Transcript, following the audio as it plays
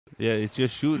Yeah, it's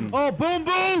just shooting. Oh, boom,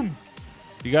 boom!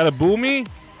 You got a boomy?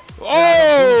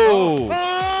 Oh!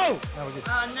 Oh!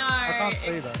 Oh no! I can't see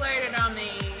it exploded on me.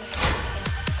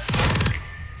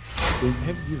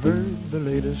 Have you heard the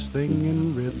latest thing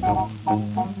in rhythm?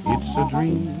 It's a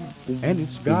dream, and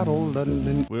it's got all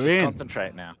London. We're in.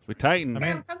 Concentrate now. We're tighten.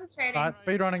 I'm concentrating.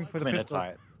 Speedrunning with a pistol.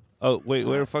 Tight. Oh, wait,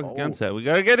 where the fucking guns at? We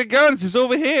gotta get the guns. It's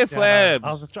over here, Flab.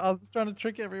 I was just trying to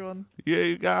trick everyone. Yeah,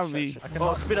 you got me.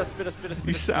 Oh, spitter.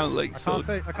 You sound like so.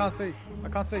 I can't see.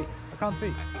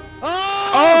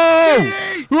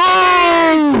 Oh!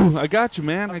 Whoa! I got you,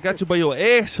 man. I got you by your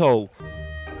asshole.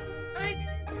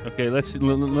 Okay, let's.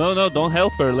 No, don't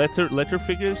help her. Let her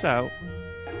figure this out.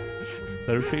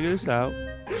 Let her figure this out.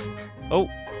 Oh.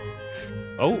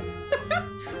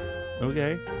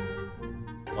 Okay.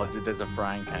 Oh, dude, there's a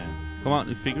frying pan. Come on,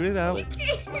 you figure it out.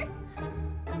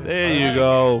 There you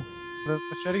go. The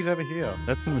machete's over here.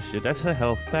 That's a machete. That's a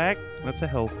health pack. That's a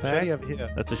health pack. Machete over here.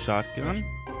 That's a shotgun.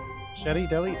 Machete,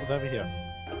 Deli, it's over here.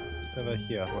 Over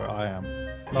here, where I am.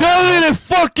 Deli, the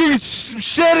fucking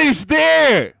machete's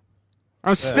there!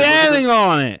 I'm standing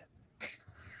on it!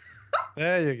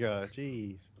 There you go.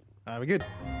 Jeez. We're good.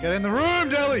 Get in the room,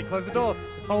 Deli! Close the door.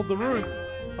 Let's hold the room.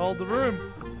 Hold the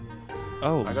room.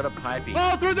 Oh. I got a pipey.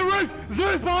 Oh, through the roof!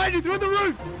 Zeus, behind you! Through the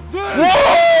roof! Zeus!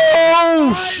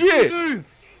 Whoa! Shit!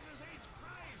 Zeus!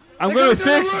 I'm gonna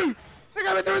fix it! They're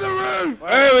coming through the roof!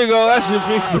 There we go, that's the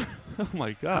fix. Oh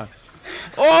my god.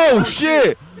 Oh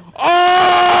shit!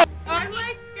 Oh! I'm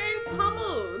like getting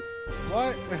pummeled.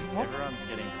 What? Everyone's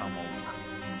getting pummeled.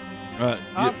 Alright.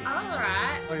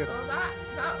 Well,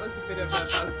 that was a bit of a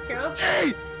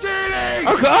buzzkill. Genie!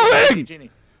 I'm coming!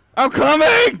 Genie. I'm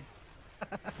coming!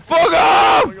 Fuck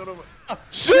off!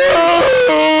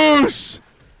 Zeus!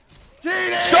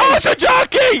 Genie! Saucer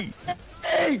jockey!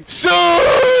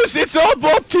 Zeus! It's all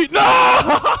up to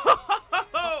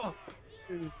no!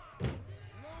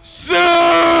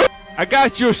 Zeus! I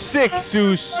got your 6,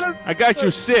 Zeus. I got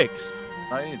your 6.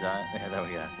 No, you don't. Yeah, there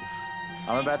we go.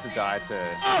 I'm about to die too.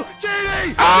 Oh,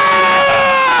 Genie!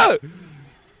 Ah!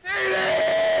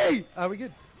 Genie! Are we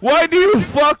good? Why do you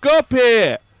fuck up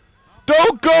here?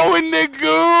 Don't go in the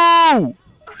goo!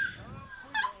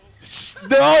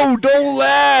 No, don't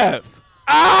laugh.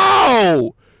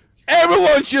 Ow!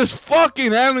 Everyone's just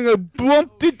fucking having a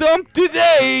bumpty dump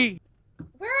today.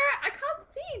 Where? I can't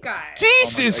see you guys.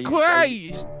 Jesus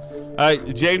Christ!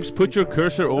 Alright, James, put your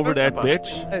cursor over that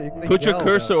bitch. Put your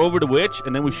cursor over the witch,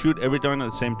 and then we shoot every time at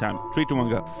the same time. 3, 2, 1,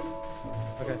 go.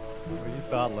 Okay. Well, you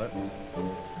startle it.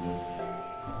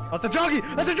 That's a jockey!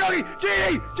 That's a jockey!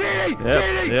 Genie! Genie!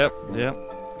 Genie! Yep.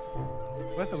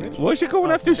 Where's the witch? What's she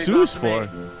going after Zeus for?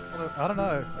 I don't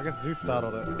know. I guess Zeus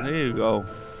startled it. There you go.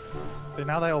 See,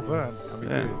 now they all burn. I mean,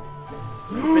 Yeah.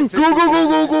 good. Go, go, go,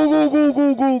 go, go, go, go,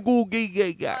 go, go, go, gay,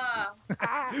 gay, gay.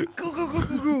 Goo goo goo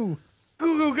goo goo.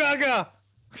 Goo goo gaga.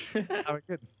 Are we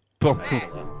good? Boom,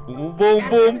 boom, boom,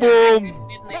 boom, boom.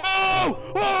 Oh!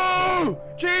 Oh!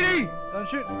 Genie! Don't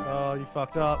shoot. Oh, you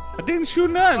fucked up. I didn't shoot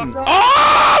none.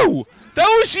 Oh! That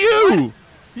was you!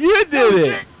 You did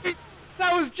it!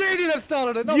 That was Genie that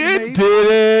started it, not You me.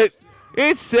 did it!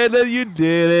 It said that you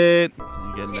did it.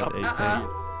 You get another AP.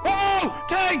 Oh!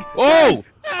 Tank! Oh!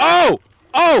 Oh!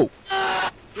 Oh!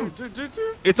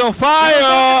 It's on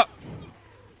fire!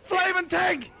 Flaming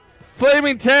tank!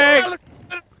 Flaming tank!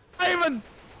 Flaming!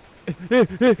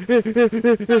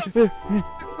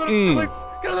 Mm.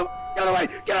 Get out of the way!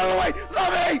 Get out of the way!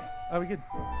 Zombie! Are we good?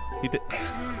 He did.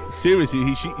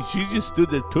 Seriously, she just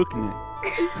stood there cooking it.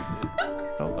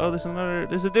 Oh, there's another.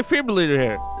 There's a defibrillator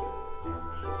here.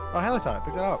 Oh, Highligts,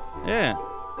 pick that up. Yeah.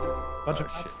 Bunch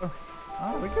of shit.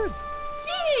 Oh, we good.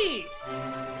 Genie!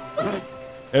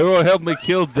 Everyone help me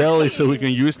kill Deli so we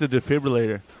can use the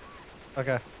defibrillator.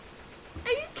 Okay.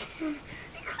 You can't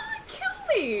kill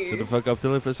me! Shut the fuck up,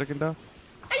 Deli, for a second, though.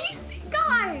 Are you sick,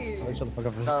 guys? Shut the fuck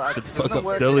up. Shut the fuck up,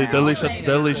 Deli. Deli,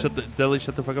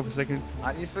 shut the fuck up a second.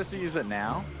 Aren't you supposed to use it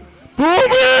now?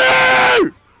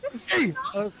 Boomer!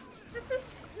 This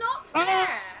is not fair.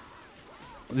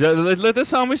 Yeah, let the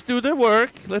zombies do their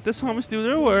work. Let the zombies do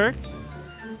their work.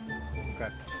 Okay.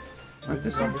 Let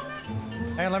the zombies.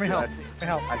 Hang on, let me help. Let me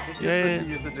help. I think you're supposed to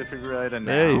use the defibrillator now.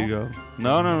 There you go.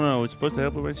 No. It's supposed to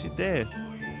help her when she's dead.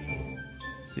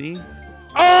 See?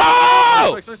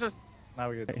 Oh! Now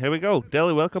we're good. Here we go.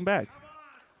 Deli, welcome back.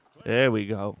 There we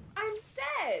go. I'm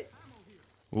dead.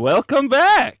 Welcome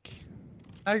back.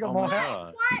 Now you got more health.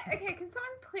 God. Why? Okay, can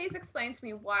someone please explain to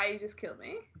me why you just killed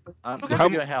me? Look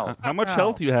at your health. How much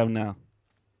health do you have now?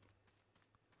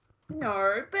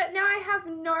 No, but now I have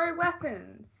no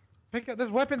weapons. Pick up.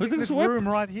 There's weapons Look in at this this room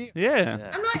right here. Yeah.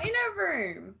 Yeah. I'm not in a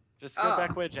room. Just go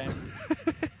back where James.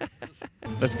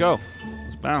 Let's go.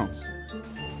 Let's bounce.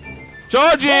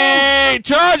 Charging!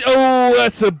 Charge! Oh,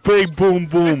 that's a big boom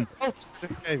boom. Oh,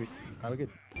 baby. We're good.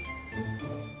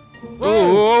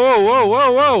 Whoa, whoa, whoa,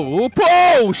 whoa, whoa, whoa.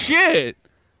 Oh, shit!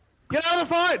 Get out of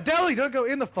the fire! Deli, don't go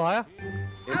in the fire.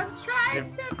 I'm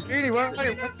trying to. Genie, where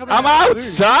are you? I'm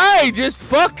outside! Just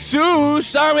fuck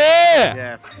Zeus! I'm here!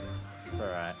 Yeah. It's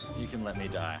alright. You can let me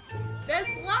die. There's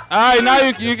lots. Alright, now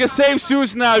you can save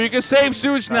Zeus now. You can save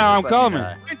Zeus now. I'm coming.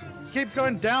 He keeps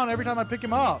going down every time I pick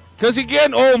him up. Cause you're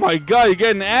getting, oh my god, you're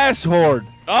getting ass horde.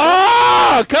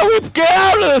 Ah! Can we get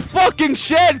out of the fucking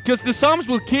shed? Cause the zombies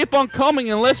will keep on coming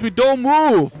unless we don't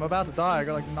move. I'm about to die. I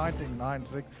got like 19, 9,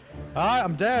 6. Alright,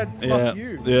 I'm dead. Yeah, Fuck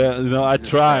you. yeah, no, I This is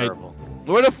tried. terrible.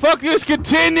 Where the fuck is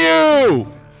continue?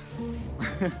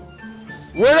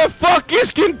 Where the fuck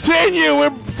is continue? We're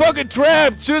fucking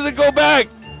trapped. Susan, go back.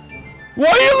 Why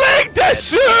you like that,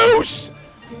 Zeus?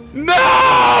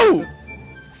 No!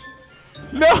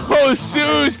 No,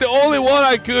 Zeus, the only one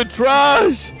I could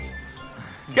trust.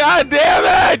 God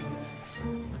damn it!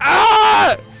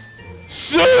 Ah!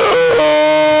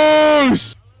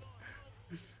 Zeus!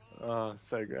 Oh,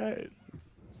 so great.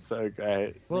 So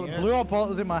great. Well, the blue bolt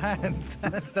was in my hands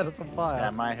and it set us on fire. Yeah,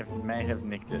 may have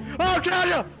nicked it. Oh,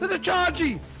 Charger! There's a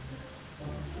Chargy!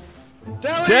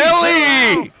 Deli!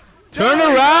 Deli! Turn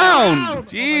Deli, around! Oh my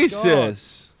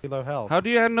Jesus! God. Low health. How do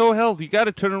you have no health? You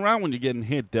gotta turn around when you're getting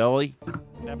hit, Deli.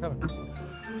 Yeah, I'm coming.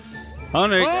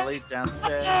 Honey. Ellie's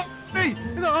downstairs. Hey!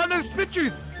 Oh no, spit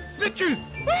juice! Spit juice!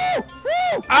 Woo!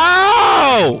 Woo!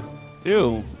 Ow!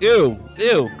 Ew, ew,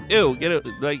 ew, ew. Get it,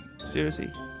 like,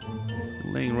 seriously?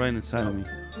 You're laying right inside of me.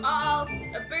 Uh-oh,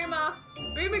 a boomer.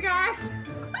 Boomer, guys.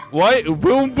 What?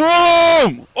 Boom,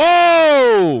 boom!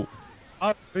 Oh!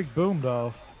 Oh, big boom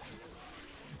though.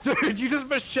 Dude, you just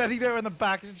macheted her in the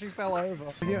back and she fell over.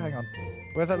 Here, hang on.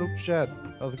 Where's that little shed?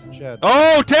 That was a good shed.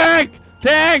 Oh, tank!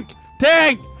 Tank!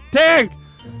 Tank! Tank!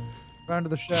 Round to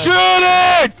the shed. Shoot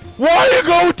it! Why are you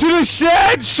going to the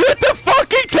shed? Shoot the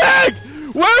fucking tank!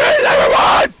 Where is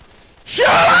everyone? Shoot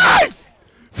it!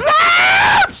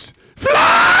 Flames!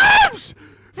 Flames!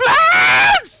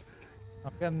 Flames!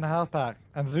 I'm getting the health pack.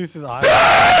 And Zeus's eye.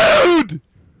 Dude!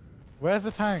 Where's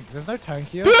the tank? There's no tank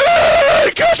here. Dude!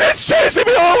 Because it's chasing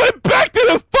me all the way back to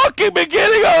the fucking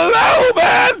beginning of the level,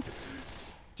 man!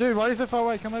 Dude, why are you so far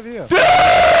away? Come over here.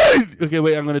 Dude! Okay,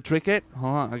 wait, I'm gonna trick it.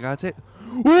 Hold on, I got it.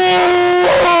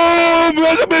 Whoa!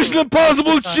 There's a Mission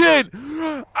Impossible shit!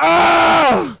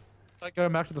 Ah! Like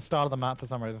going back to the start of the map for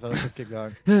some reason, so let's just keep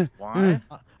going. Why?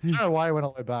 I don't know why he went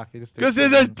all the way back. He just Because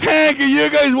there's a tank and you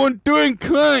guys weren't doing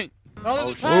cunt! Oh,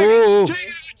 there's a Oh. tank! Gee,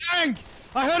 there's a tank!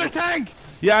 I heard a tank!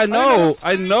 Yeah, I know.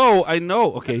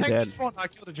 Okay, The tank Dad. just spawned. I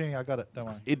killed a genie. I got it. Don't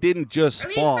worry. It didn't just Are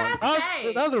we spawn. fast?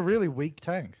 That was a really weak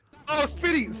tank. Oh,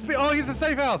 Spitty! Oh, he's a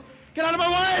safe house! Get out of my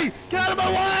way! Get out of my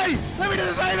way! Let me to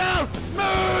the safe house!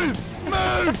 Move!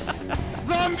 Move!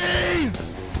 Zombies!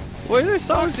 Why are there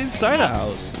zombies inside the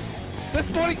house? They're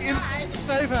spawning inside the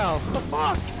safe house. What the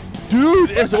fuck?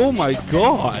 Dude, it's oh my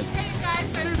god. Hey, guys,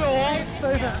 Dude, they're all in the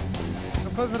safe house.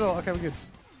 I'm closing the door. Okay, we're good.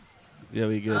 Yeah,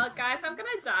 we good. guys, I'm gonna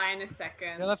die in a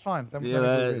second. Yeah, that's fine. Yeah,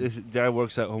 that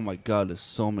works out. Oh my god, there's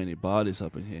so many bodies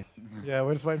up in here. Yeah,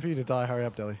 we're just waiting for you to die. Hurry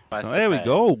up, Deli. So there we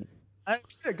go.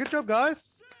 Yeah, good job,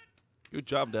 guys. Good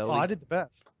job, Deli. Oh, I did the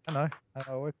best. I know. I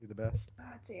always do the best. Oh,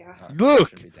 dear.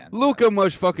 Look how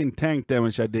much fucking tank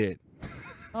damage I did.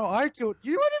 Oh, I killed.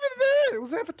 You weren't even there. It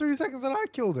was there for 2 seconds and I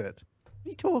killed it. What are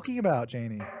you talking about,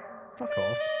 Janie? Fuck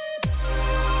off.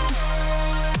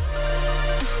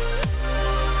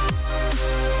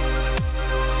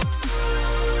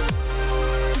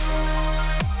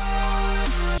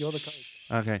 You're the coach.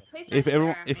 Okay. Please If don't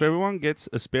everyone scare if me. everyone gets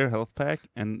a spare health pack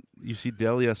and you see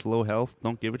Deli has low health,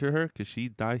 don't give it to her because she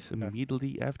dies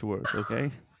immediately afterwards.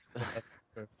 Okay.